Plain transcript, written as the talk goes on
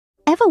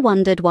Ever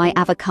wondered why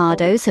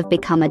avocados have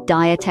become a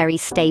dietary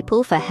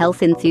staple for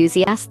health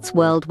enthusiasts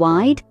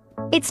worldwide?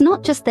 It's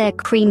not just their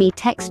creamy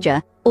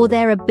texture or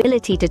their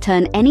ability to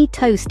turn any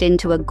toast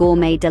into a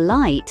gourmet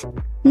delight.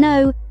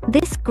 No,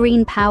 this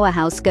green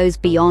powerhouse goes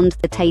beyond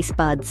the taste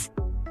buds.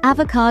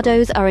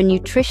 Avocados are a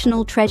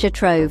nutritional treasure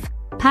trove,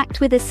 packed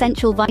with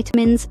essential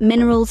vitamins,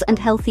 minerals, and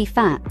healthy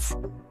fats.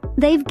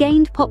 They've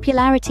gained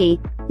popularity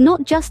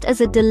not just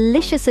as a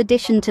delicious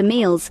addition to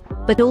meals,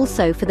 but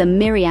also for the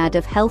myriad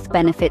of health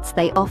benefits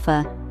they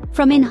offer.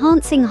 From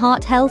enhancing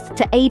heart health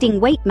to aiding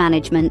weight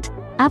management,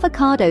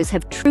 avocados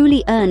have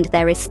truly earned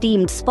their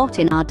esteemed spot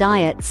in our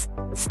diets.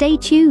 Stay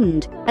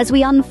tuned as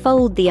we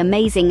unfold the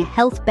amazing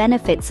health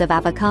benefits of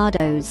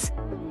avocados.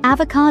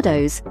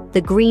 Avocados,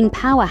 the green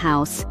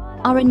powerhouse,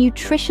 are a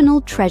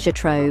nutritional treasure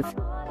trove.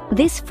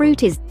 This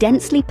fruit is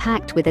densely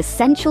packed with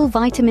essential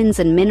vitamins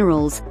and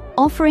minerals,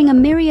 offering a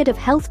myriad of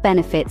health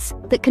benefits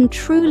that can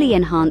truly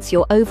enhance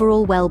your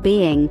overall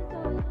well-being.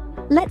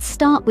 Let's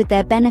start with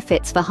their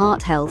benefits for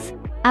heart health.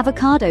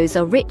 Avocados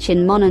are rich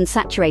in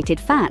monounsaturated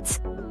fats,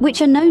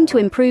 which are known to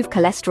improve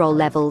cholesterol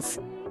levels.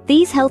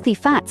 These healthy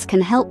fats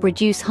can help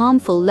reduce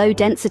harmful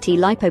low-density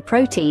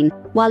lipoprotein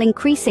while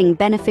increasing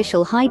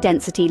beneficial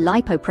high-density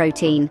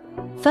lipoprotein.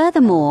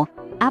 Furthermore,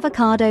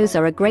 avocados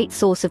are a great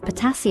source of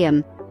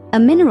potassium, a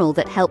mineral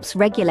that helps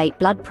regulate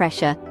blood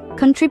pressure,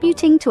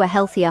 contributing to a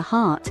healthier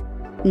heart.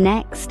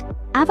 Next,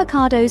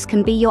 avocados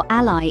can be your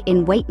ally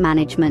in weight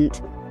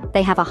management.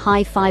 They have a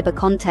high fiber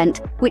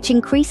content, which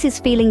increases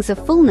feelings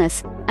of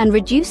fullness and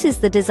reduces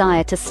the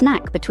desire to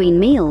snack between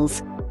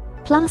meals.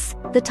 Plus,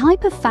 the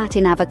type of fat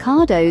in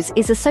avocados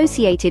is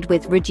associated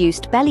with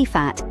reduced belly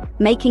fat,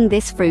 making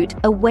this fruit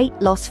a weight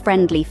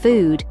loss-friendly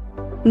food.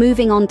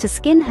 Moving on to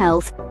skin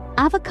health,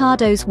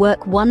 avocados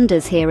work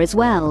wonders here as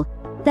well.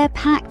 They're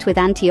packed with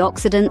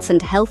antioxidants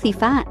and healthy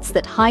fats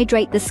that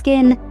hydrate the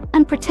skin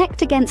and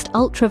protect against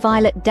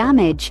ultraviolet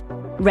damage.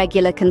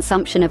 Regular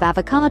consumption of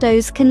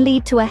avocados can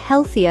lead to a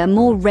healthier,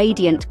 more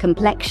radiant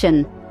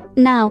complexion.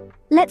 Now,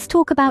 let's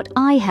talk about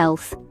eye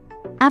health.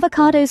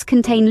 Avocados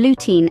contain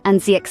lutein and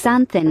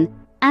zeaxanthin,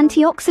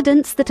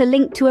 antioxidants that are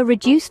linked to a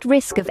reduced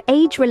risk of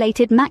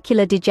age-related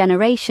macular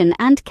degeneration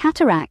and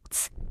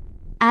cataracts.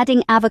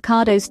 Adding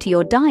avocados to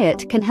your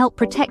diet can help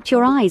protect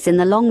your eyes in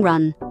the long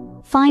run.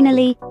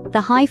 Finally, the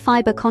high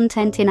fiber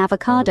content in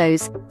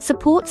avocados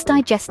supports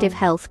digestive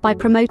health by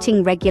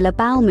promoting regular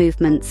bowel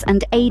movements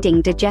and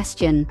aiding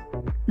digestion.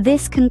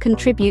 This can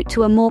contribute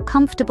to a more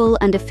comfortable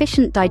and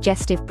efficient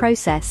digestive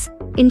process,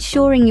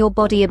 ensuring your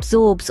body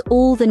absorbs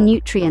all the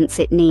nutrients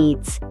it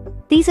needs.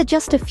 These are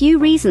just a few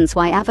reasons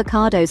why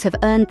avocados have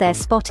earned their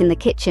spot in the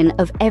kitchen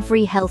of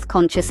every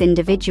health-conscious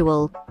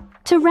individual.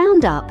 To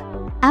round up,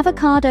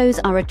 avocados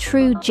are a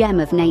true gem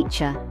of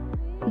nature.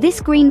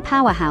 This green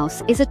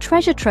powerhouse is a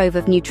treasure trove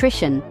of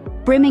nutrition,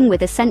 brimming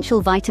with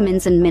essential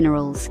vitamins and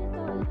minerals.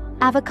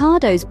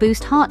 Avocados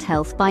boost heart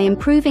health by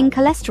improving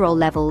cholesterol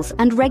levels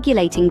and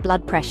regulating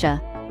blood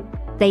pressure.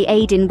 They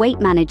aid in weight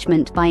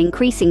management by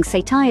increasing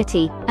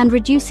satiety and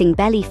reducing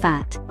belly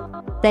fat.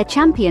 They're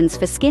champions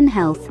for skin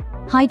health,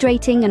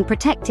 hydrating and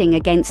protecting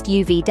against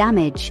UV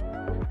damage.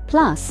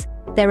 Plus,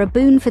 they're a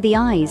boon for the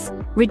eyes,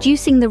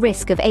 reducing the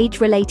risk of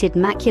age-related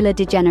macular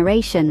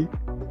degeneration.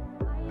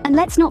 And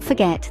let's not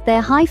forget,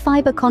 their high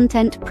fiber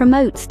content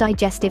promotes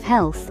digestive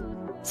health.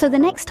 So the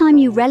next time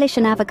you relish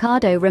an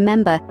avocado,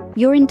 remember,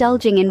 you're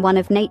indulging in one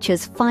of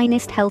nature's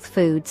finest health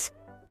foods.